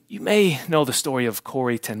You may know the story of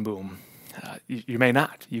Corrie ten Boom. You may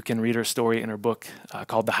not. You can read her story in her book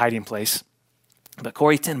called The Hiding Place. But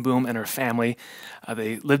Corrie ten Boom and her family,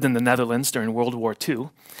 they lived in the Netherlands during World War II.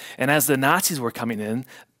 And as the Nazis were coming in,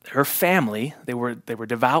 her family, they were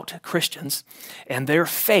devout Christians, and their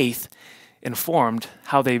faith informed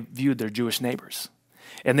how they viewed their Jewish neighbors.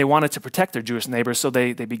 And they wanted to protect their Jewish neighbors, so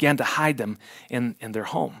they began to hide them in their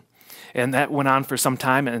home. And that went on for some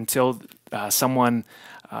time until someone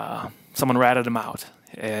ratted them out.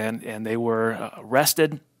 And they were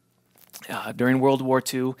arrested during World War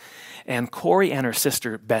II. And Corrie and her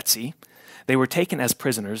sister, Betsy, they were taken as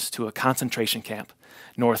prisoners to a concentration camp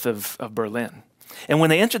north of Berlin. And when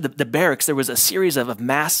they entered the barracks, there was a series of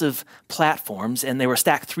massive platforms, and they were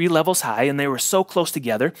stacked 3 levels high, and they were so close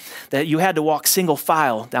together that you had to walk single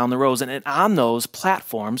file down the rows. And on those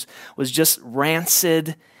platforms was just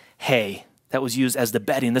rancid hay that was used as the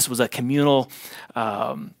bedding. This was a communal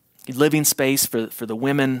living space for the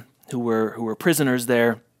women who were prisoners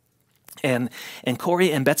there. And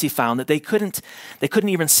Corrie and Betsy found that they couldn't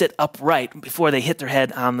even sit upright before they hit their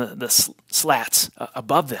head on the slats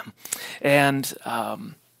above them. And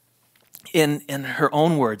in her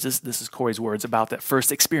own words, this is Corrie's words about that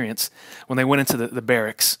first experience when they went into the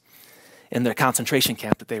barracks in the concentration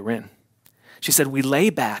camp that they were in. She said, "We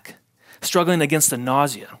lay back, struggling against the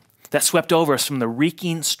nausea that swept over us from the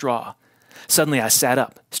reeking straw. Suddenly I sat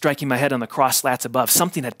up, striking my head on the cross slats above.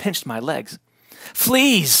 Something had pinched my legs.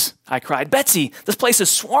 'Fleas!' I cried. 'Betsy, this place is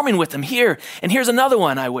swarming with them here. And here's another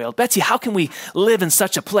one,' I wailed. 'Betsy, how can we live in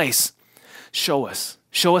such a place?' 'Show us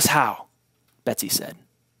how,' Betsy said.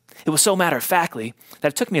 It was so matter-of-factly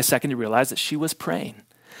that it took me a second to realize that she was praying.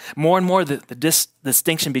 More and more, the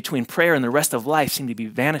distinction between prayer and the rest of life seemed to be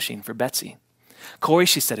vanishing for Betsy. 'Corrie,'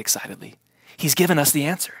 she said excitedly, 'he's given us the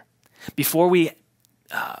answer. Before we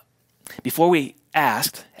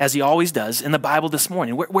asked, as he always does, in the Bible this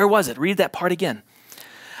morning. Where was it? Read that part again.'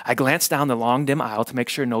 I glanced down the long, dim aisle to make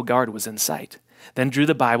sure no guard was in sight, then drew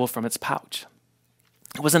the Bible from its pouch.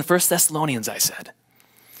 'It was in 1 Thessalonians,' I said.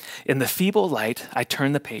 In the feeble light, I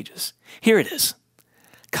turned the pages. Here it is.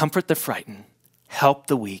 'Comfort the frightened, help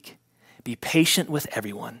the weak, be patient with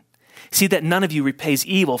everyone. See that none of you repays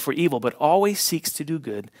evil for evil, but always seeks to do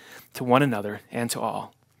good to one another and to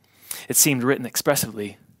all.' It seemed written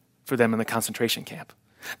expressively for them in the concentration camp.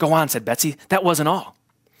 'Go on,' said Betsy. 'That wasn't all.'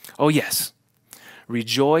 'Oh, yes.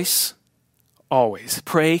 Rejoice always.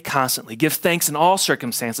 Pray constantly. Give thanks in all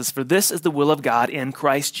circumstances, for this is the will of God in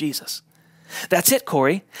Christ Jesus.' That's it,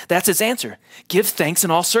 Corrie. That's its answer. Give thanks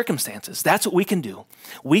in all circumstances. That's what we can do.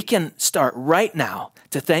 We can start right now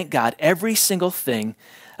to thank God every single thing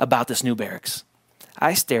about this new barracks."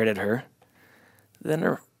 I stared at her,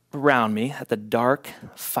 then around me at the dark,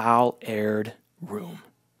 foul-aired room.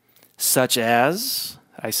 "Such as,"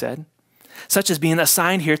 I said, "such as being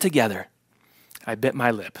assigned here together." I bit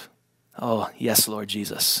my lip. "Oh, yes, Lord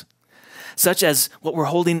Jesus." "Such as what we're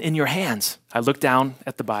holding in your hands." I looked down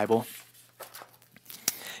at the Bible.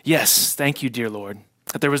 "Yes, thank you, dear Lord,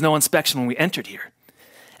 that there was no inspection when we entered here.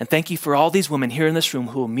 And thank you for all these women here in this room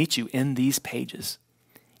who will meet you in these pages."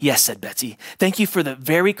 "Yes," said Betsy. "Thank you for the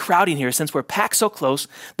very crowding here. Since we're packed so close,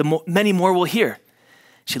 many more will hear."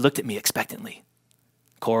 She looked at me expectantly.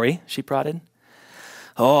 "Corrie," she prodded.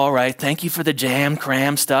 "Oh, all right. Thank you for the jam,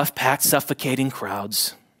 cram stuff, packed, suffocating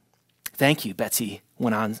crowds." "Thank you," Betsy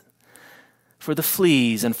went on, "for the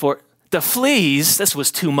fleas and for—" "The fleas?" This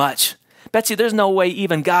was too much. "Betsy, there's no way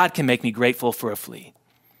even God can make me grateful for a flea."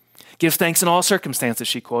 "Give thanks in all circumstances,"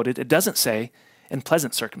 she quoted. It doesn't say in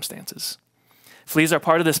pleasant circumstances. Fleas are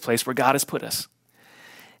part of this place where God has put us.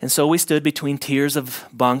 And so we stood between tiers of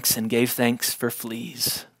bunks and gave thanks for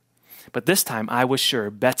fleas. But this time I was sure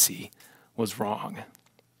Betsy was wrong.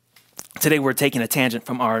 Today we're taking a tangent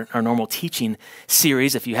from our normal teaching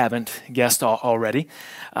series, if you haven't guessed already.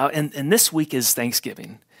 And this week is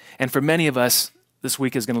Thanksgiving. And for many of us, this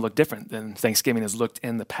week is going to look different than Thanksgiving has looked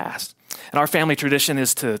in the past. And our family tradition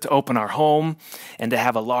is to open our home and to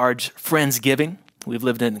have a large Friendsgiving. We've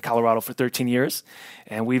lived in Colorado for 13 years,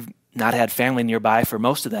 and we've not had family nearby for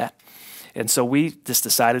most of that. And so we just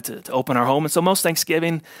decided to open our home. And so most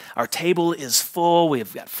Thanksgiving, our table is full.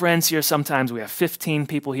 We've got friends here. Sometimes we have 15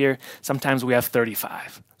 people here. Sometimes we have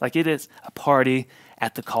 35. Like, it is a party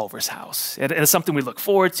at the Culver's house. And it's something we look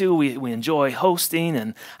forward to. We enjoy hosting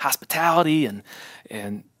and hospitality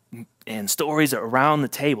and stories around the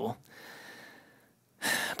table.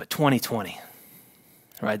 But 2020,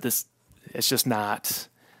 right? It's just not.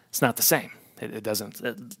 It's not the same. It doesn't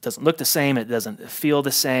look the same. It doesn't feel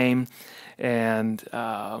the same. And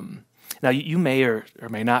Now, you may or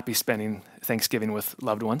may not be spending Thanksgiving with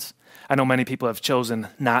loved ones. I know many people have chosen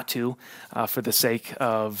not to for the sake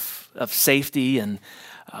of safety, and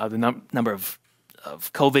the number of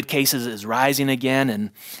COVID cases is rising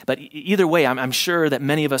again. But either way, I'm sure that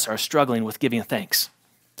many of us are struggling with giving thanks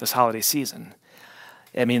this holiday season.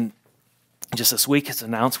 I mean, just this week it's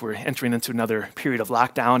announced we're entering into another period of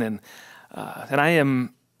lockdown, and I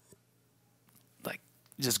am like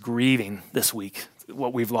just grieving this week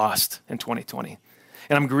what we've lost in 2020.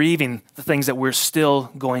 And I'm grieving the things that we're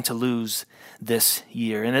still going to lose this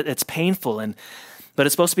year. And it's painful, but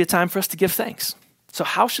it's supposed to be a time for us to give thanks. So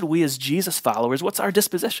how should we as Jesus followers, what's our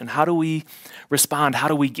disposition? How do we respond? How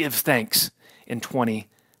do we give thanks in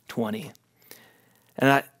 2020?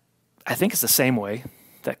 And I think it's the same way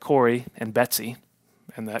that Corey and Betsy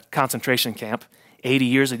in that concentration camp 80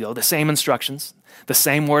 years ago, the same instructions, the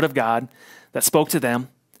same word of God that spoke to them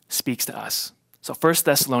speaks to us. So 1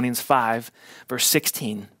 Thessalonians 5, verse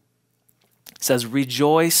 16 says,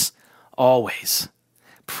 "Rejoice always.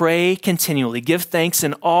 Pray continually. Give thanks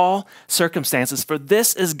in all circumstances, for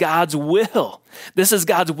this is God's will. This is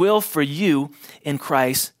God's will for you in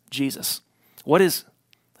Christ Jesus." What is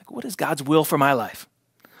God's will for my life?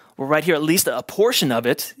 Well, right here, at least a portion of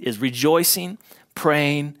it is rejoicing,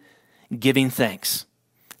 praying, giving thanks.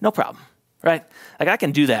 No problem, right? Like I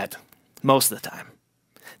can do that most of the time.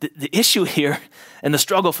 The issue here and the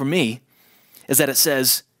struggle for me is that it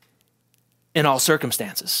says in all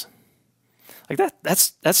circumstances. Like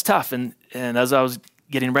that's tough. And as I was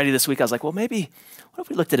getting ready this week, I was like, well, maybe what if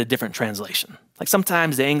we looked at a different translation? Like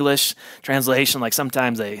sometimes the English translation, like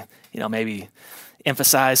sometimes they, maybe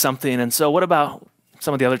emphasize something. And so what about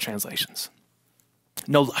some of the other translations?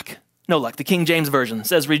 No luck. The King James Version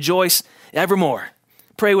says, "Rejoice evermore.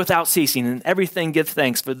 Pray without ceasing, and everything give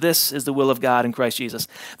thanks, for this is the will of God in Christ Jesus."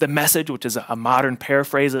 The Message, which is a modern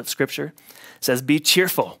paraphrase of Scripture, says, "Be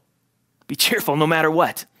cheerful. Be cheerful no matter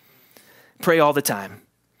what. Pray all the time.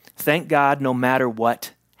 Thank God no matter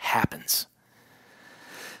what happens."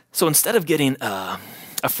 So instead of getting a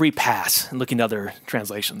free pass and looking at other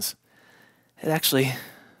translations, it actually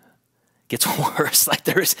gets worse. Like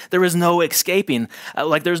there is no escaping.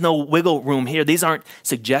 Like there's no wiggle room here. These aren't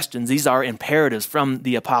suggestions. These are imperatives from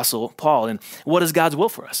the Apostle Paul. And what is God's will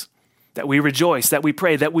for us? That we rejoice, that we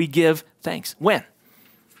pray, that we give thanks. When?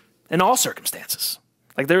 In all circumstances.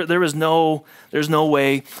 Like there's no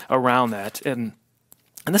way around that. And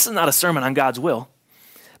this is not a sermon on God's will,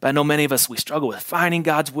 but I know many of us, we struggle with finding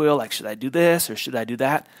God's will. Like, should I do this or should I do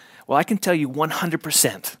that? Well, I can tell you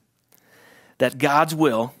 100% that God's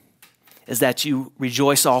will is that you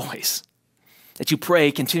rejoice always, that you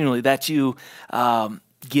pray continually, that you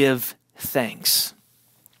give thanks.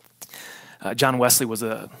 John Wesley was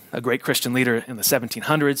a great Christian leader in the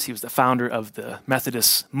 1700s. He was the founder of the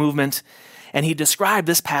Methodist movement, and he described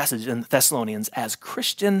this passage in Thessalonians as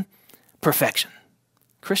Christian perfection.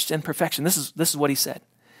 Christian perfection. This is what he said.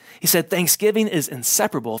 He said, "Thanksgiving is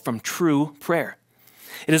inseparable from true prayer.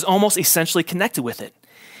 It is almost essentially connected with it.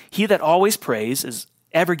 He that always prays is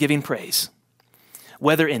ever giving praise,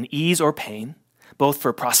 whether in ease or pain, both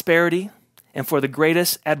for prosperity and for the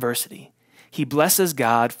greatest adversity. He blesses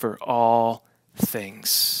God for all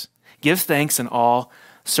things. Give thanks in all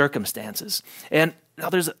circumstances." And now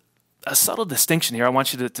there's a subtle distinction here I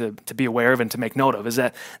want you to be aware of and to make note of, is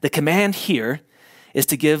that the command here is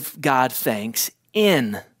to give God thanks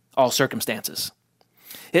in all circumstances.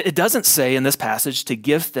 It doesn't say in this passage to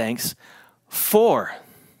give thanks for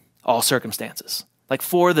all circumstances, like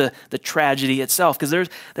for the tragedy itself, because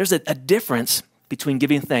there's a difference between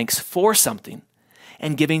giving thanks for something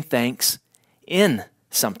and giving thanks in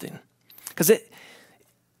something. Because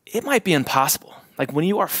it might be impossible. Like when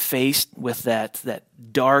you are faced with that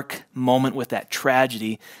dark moment, with that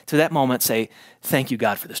tragedy, to that moment say, "Thank you,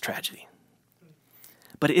 God, for this tragedy."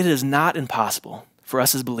 But it is not impossible for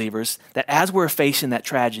us as believers that as we're facing that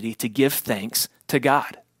tragedy to give thanks to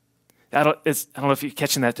God. I don't know if you're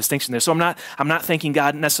catching that distinction there. So I'm not thanking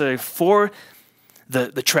God necessarily for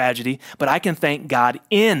the tragedy, but I can thank God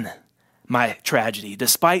in my tragedy,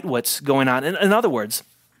 despite what's going on. In other words,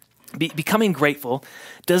 becoming grateful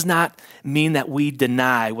does not mean that we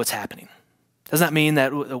deny what's happening. Does not mean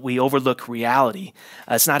that we overlook reality.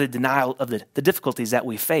 It's not a denial of the difficulties that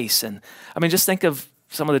we face. And I mean, just think of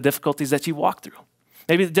some of the difficulties that you walk through.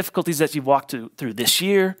 Maybe the difficulties that you've walked through this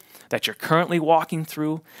year, that you're currently walking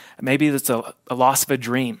through. Maybe it's a loss of a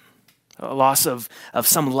dream, a loss of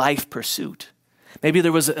some life pursuit. Maybe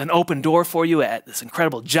there was an open door for you at this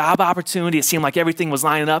incredible job opportunity. It seemed like everything was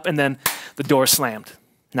lining up, and then the door slammed,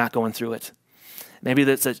 not going through it. Maybe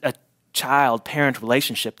that's a child-parent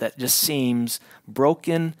relationship that just seems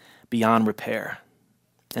broken beyond repair,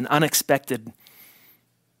 an unexpected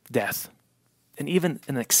death, and even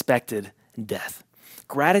an expected death.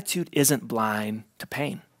 Gratitude isn't blind to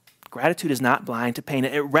pain. Gratitude is not blind to pain.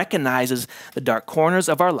 It recognizes the dark corners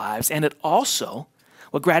of our lives, and it also,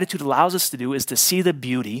 what gratitude allows us to do is to see the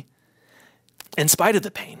beauty in spite of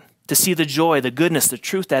the pain, to see the joy, the goodness, the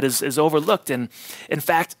truth that is overlooked. And in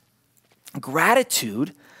fact,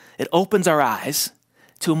 gratitude, it opens our eyes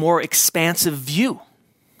to a more expansive view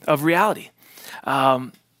of reality.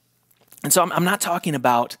 And so I'm not talking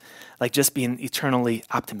about like just being eternally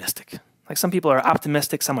optimistic. Like some people are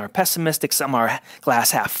optimistic, some are pessimistic, some are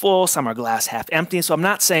glass half full, some are glass half empty. So I'm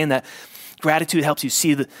not saying that gratitude helps you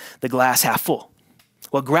see the glass half full.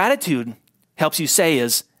 What gratitude helps you say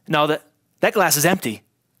is, no, that glass is empty.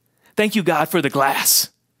 Thank you, God, for the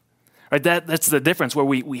glass. Right? That's the difference where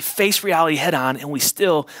we face reality head on and we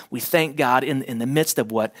thank God in the midst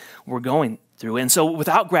of what we're going through. And so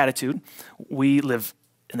without gratitude, we live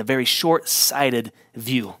in a very short-sighted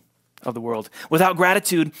view of the world. Without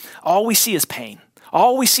gratitude, all we see is pain.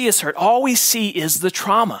 All we see is hurt. All we see is the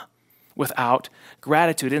trauma without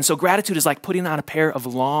gratitude. And so gratitude is like putting on a pair of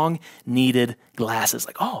long-needed glasses.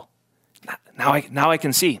 Like, oh, now I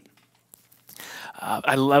can see.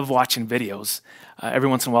 I love watching videos. Every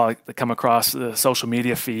once in a while, they come across the social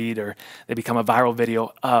media feed or they become a viral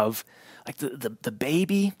video of like the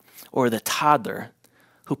baby or the toddler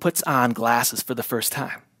who puts on glasses for the first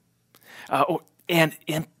time. And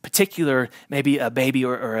in particular, maybe a baby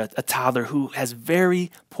or a toddler who has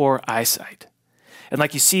very poor eyesight. And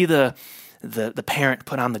like you see the parent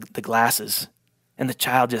put on the glasses and the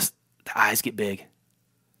child the eyes get big.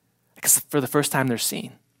 Because for the first time they're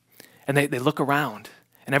seeing. And they look around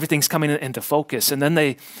and everything's coming into focus. And then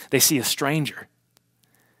they see a stranger.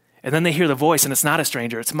 And then they hear the voice and it's not a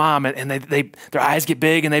stranger, it's mom. And their eyes get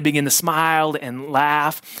big and they begin to smile and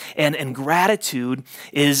laugh. And gratitude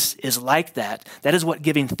is like that. That is what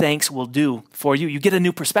giving thanks will do for you. You get a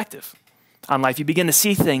new perspective on life. You begin to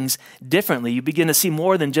see things differently. You begin to see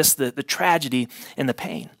more than just the tragedy and the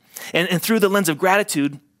pain. And through the lens of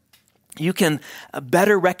gratitude, you can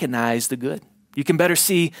better recognize the good. You can better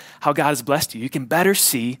see how God has blessed you. You can better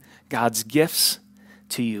see God's gifts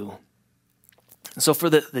to you. And so for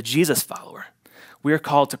the Jesus follower, we are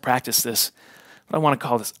called to practice this, what I want to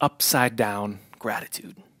call this upside down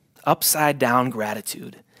gratitude. Upside down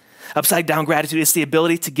gratitude. Upside down gratitude is the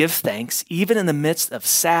ability to give thanks even in the midst of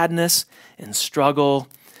sadness and struggle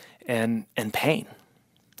and pain.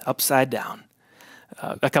 Upside down.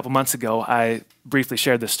 A couple months ago, I briefly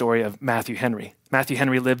shared the story of Matthew Henry. Matthew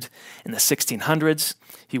Henry lived in the 1600s.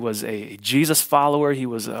 He was a Jesus follower. He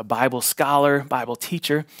was a Bible scholar, Bible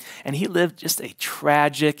teacher, and he lived just a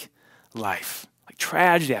tragic life. Like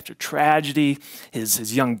tragedy after tragedy.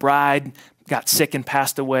 His young bride got sick and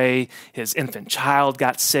passed away. His infant child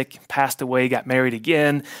got sick, passed away, got married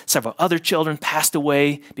again. Several other children passed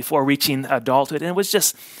away before reaching adulthood. And it was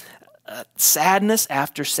just sadness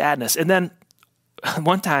after sadness. And then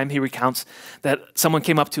one time he recounts that someone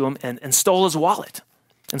came up to him and stole his wallet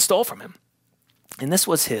and stole from him. And this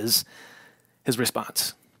was his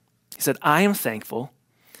response. He said, I am thankful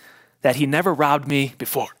that he never robbed me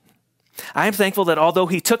before. I am thankful that although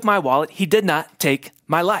he took my wallet, he did not take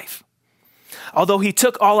my life. Although he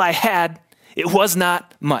took all I had, it was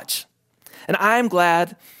not much. And I am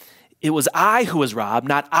glad it was I who was robbed,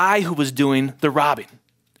 not I who was doing the robbing.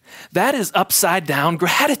 That is upside down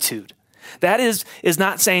gratitude. That is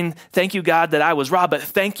not saying, thank you, God, that I was robbed, but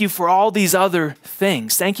thank you for all these other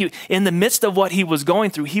things. Thank you. In the midst of what he was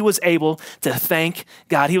going through, he was able to thank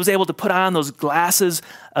God. He was able to put on those glasses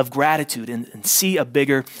of gratitude and see a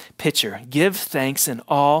bigger picture. Give thanks in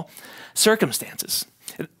all circumstances.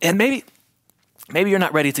 And maybe you're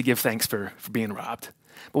not ready to give thanks for being robbed.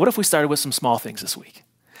 But what if we started with some small things this week?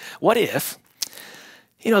 What if,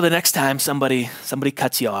 the next time somebody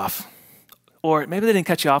cuts you off, or maybe they didn't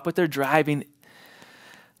cut you off, but they're driving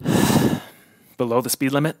below the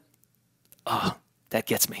speed limit. Oh, that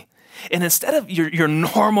gets me. And instead of your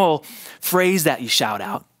normal phrase that you shout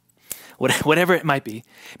out, whatever it might be,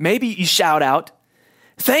 maybe you shout out,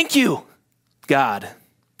 thank you, God,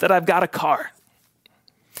 that I've got a car.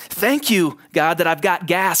 Thank you, God, that I've got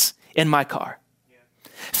gas in my car.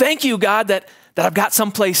 Thank you, God, that I've got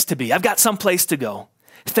some place to be. I've got some place to go.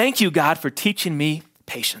 Thank you, God, for teaching me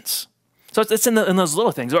patience. So it's in those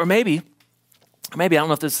little things. Or maybe, I don't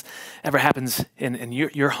know if this ever happens in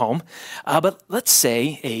your home, but let's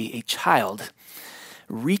say a child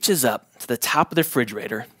reaches up to the top of the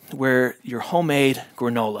refrigerator where your homemade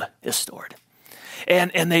granola is stored.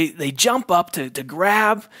 And they jump up to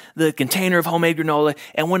grab the container of homemade granola.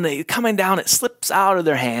 And when they're coming down, it slips out of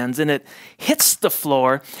their hands and it hits the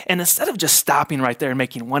floor. And instead of just stopping right there and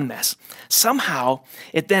making one mess, somehow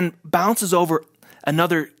it then bounces over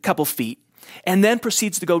another couple feet and then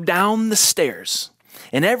proceeds to go down the stairs.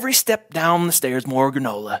 And every step down the stairs, more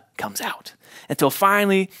granola comes out. Until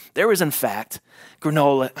finally, there was in fact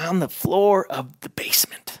granola on the floor of the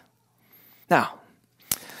basement. Now,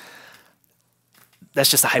 that's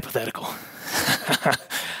just a hypothetical.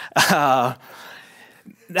 Now,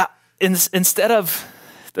 instead of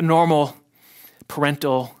the normal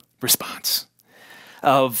parental response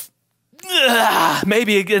of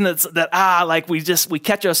maybe again it's that like we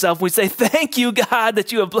catch ourselves, we say, "Thank you, God,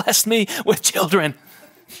 that you have blessed me with children."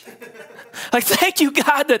 Like, thank you,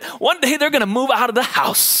 God, that one day they're going to move out of the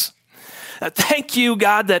house. Thank you,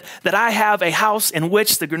 God, that I have a house in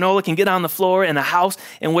which the granola can get on the floor and a house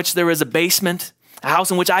in which there is a basement, a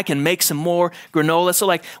house in which I can make some more granola. So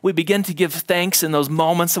like we begin to give thanks in those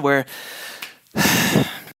moments where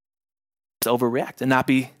overreact and not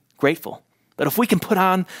be grateful. But if we can put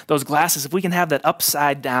on those glasses, if we can have that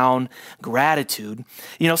upside down gratitude,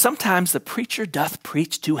 sometimes the preacher doth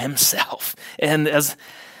preach to himself. And as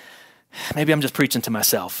maybe I'm just preaching to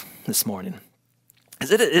myself this morning.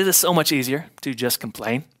 It is so much easier to just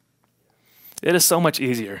complain. It is so much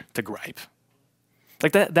easier to gripe.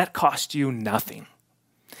 Like that costs you nothing.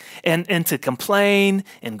 And to complain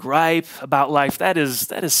and gripe about life, that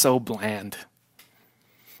is so bland.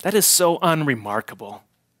 That is so unremarkable.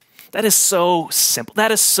 That is so simple.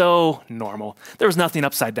 That is so normal. There was nothing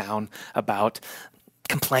upside down about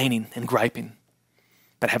complaining and griping.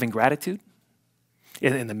 But having gratitude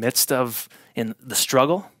in the midst of in the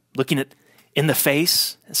struggle, looking it in the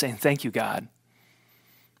face and saying, "Thank you, God,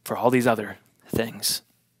 for all these other things."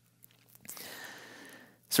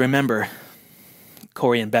 So remember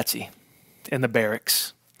Corey and Betsy in the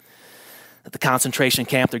barracks. At the concentration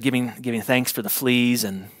camp, they're giving thanks for the fleas,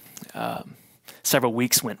 and several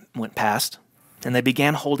weeks went past, and they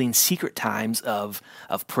began holding secret times of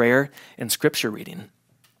prayer and scripture reading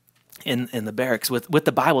in the barracks with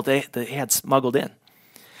the Bible they had smuggled in.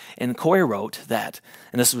 And Corey wrote that,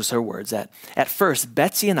 and this was her words, that at first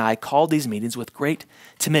Betsy and I called these meetings with great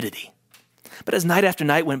timidity. But as night after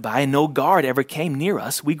night went by and no guard ever came near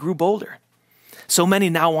us, we grew bolder. So many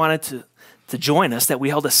now wanted to join us that we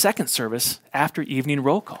held a second service after evening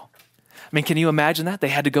roll call. I mean, can you imagine that? They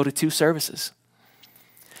had to go to 2 services.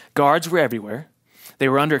 Guards were everywhere. They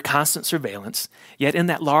were under constant surveillance. Yet in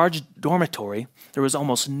that large dormitory, there was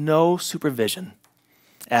almost no supervision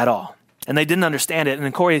at all. And they didn't understand it. And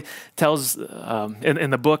then Corey tells in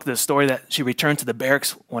the book the story that she returned to the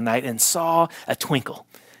barracks one night and saw a twinkle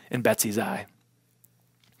in Betsy's eye.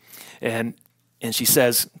 And she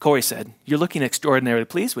says, Corey said, "You're looking extraordinarily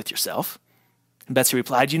pleased with yourself." And Betsy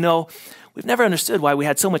replied, "We've never understood why we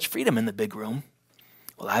had so much freedom in the big room.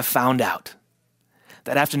 Well, I've found out."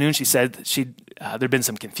 That afternoon, she said that there'd been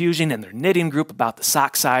some confusion in their knitting group about the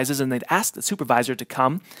sock sizes, and they'd asked the supervisor to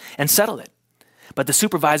come and settle it. But the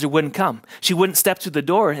supervisor wouldn't come. She wouldn't step through the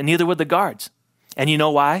door, and neither would the guards. And you know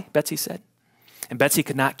why, Betsy said? And Betsy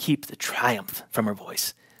could not keep the triumph from her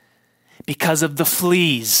voice. Because of the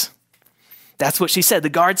fleas. That's what she said. The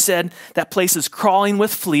guard said that place is crawling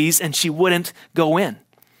with fleas, and she wouldn't go in.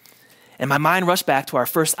 And my mind rushed back to our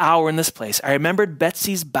first hour in this place. I remembered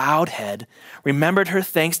Betsy's bowed head, remembered her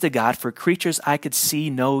thanks to God for creatures I could see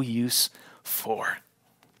no use for.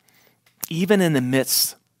 Even in the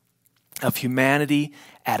midst of humanity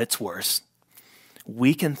at its worst,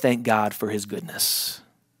 we can thank God for his goodness.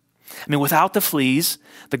 I mean, without the fleas,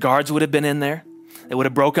 the guards would have been in there. They would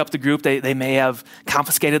have broke up the group. They may have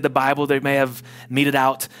confiscated the Bible. They may have meted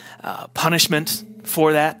out punishment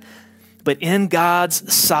for that. But in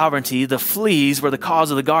God's sovereignty, the fleas were the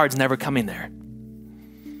cause of the guards never coming there.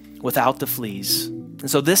 Without the fleas. And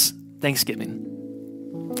so this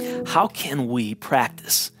Thanksgiving, how can we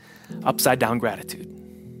practice upside down gratitude?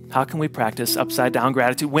 How can we practice upside down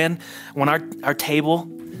gratitude when our table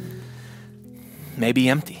may be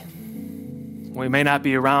empty? We may not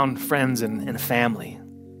be around friends and family.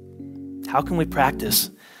 How can we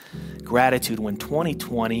practice gratitude when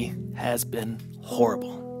 2020 has been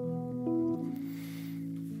horrible?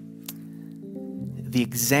 The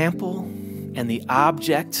example and the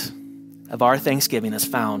object of our Thanksgiving is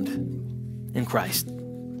found in Christ.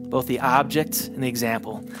 Both the object and the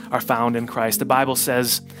example are found in Christ. The Bible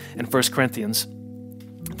says in 1 Corinthians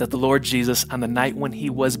that the Lord Jesus, on the night when he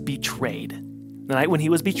was betrayed,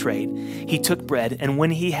 he took bread, and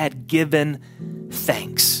when he had given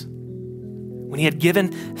thanks, When he had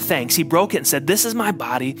given thanks, he broke it and said, "This is my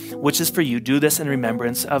body, which is for you. Do this in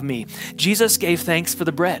remembrance of me." Jesus gave thanks for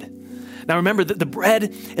the bread. Now remember that the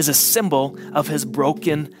bread is a symbol of his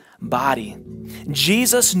broken body.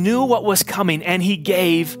 Jesus knew what was coming and he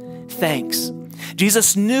gave thanks.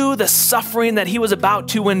 Jesus knew the suffering that he was about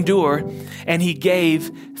to endure and he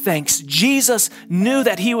gave thanks. Jesus knew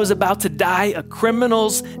that he was about to die a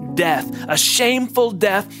criminal's death, a shameful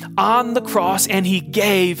death on the cross, and he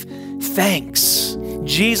gave thanks.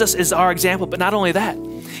 Jesus is our example, but not only that,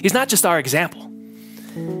 he's not just our example.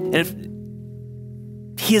 And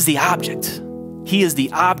he is the object. He is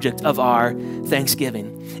the object of our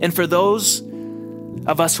thanksgiving. And for those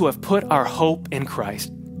of us who have put our hope in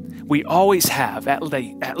Christ, we always have at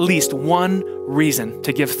least one reason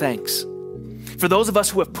to give thanks. For those of us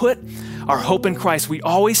who have put our hope in Christ, we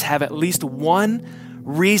always have at least one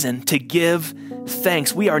reason to give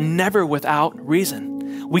thanks. We are never without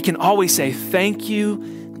reason. We can always say, "Thank you,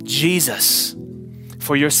 Jesus,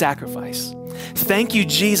 for your sacrifice. Thank you,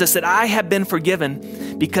 Jesus, that I have been forgiven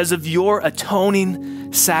because of your atoning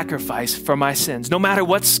sacrifice for my sins." No matter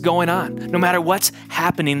what's going on, no matter what's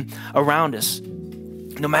happening around us,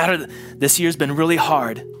 no matter this year's been really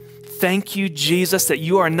hard, thank you, Jesus, that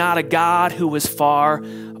you are not a God who is far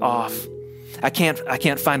off. I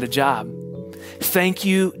can't find a job. Thank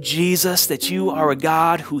you, Jesus, that you are a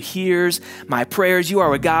God who hears my prayers. You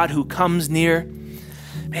are a God who comes near.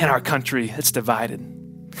 Man, our country, it's divided.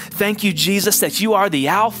 Thank you, Jesus, that you are the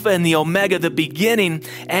Alpha and the Omega, the beginning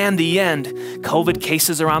and the end. COVID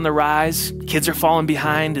cases are on the rise. Kids are falling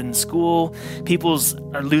behind in school. People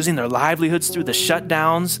are losing their livelihoods through the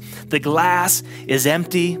shutdowns. The glass is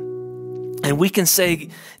empty. And we can say,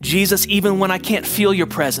 "Jesus, even when I can't feel your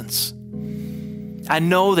presence, I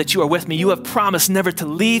know that you are with me. You have promised never to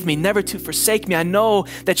leave me, never to forsake me. I know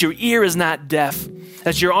that your ear is not deaf,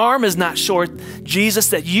 that your arm is not short. Jesus,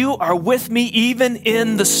 that you are with me even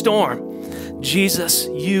in the storm. Jesus,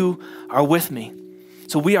 you are with me."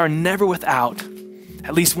 So we are never without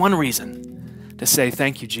at least one reason to say,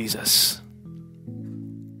 "Thank you, Jesus."